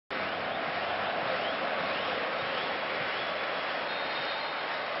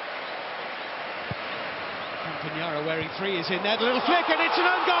Piñera wearing 3 is in there, the little flick, and it's an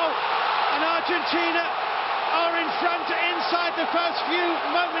own goal, and Argentina are in front inside the first few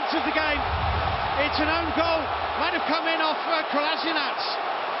moments of the game. It's an own goal, might have come in off KOLAŠINAC.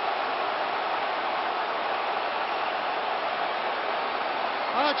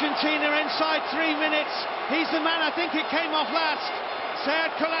 Argentina inside 3 minutes. He's the man, I think it came off last.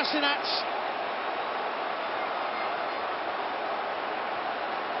 KOLAŠINAC.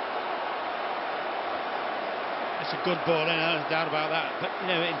 It's a good ball, no doubt about that. But you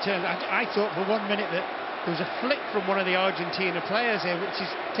know, in terms, I thought for 1 minute that there was a flick from one of the Argentina players here, which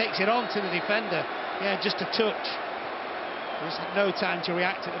takes it on to the defender. Yeah, just a touch. Just had no time to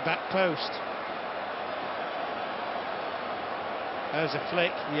react at the back post. There's a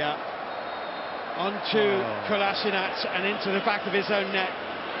flick. Yeah. Onto KOLAŠINAC and into the back of his own net.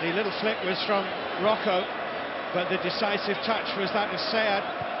 The little flick was from Rocco, but the decisive touch was that of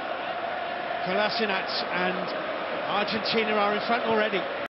KOLAŠINAC, and Argentina are in front already.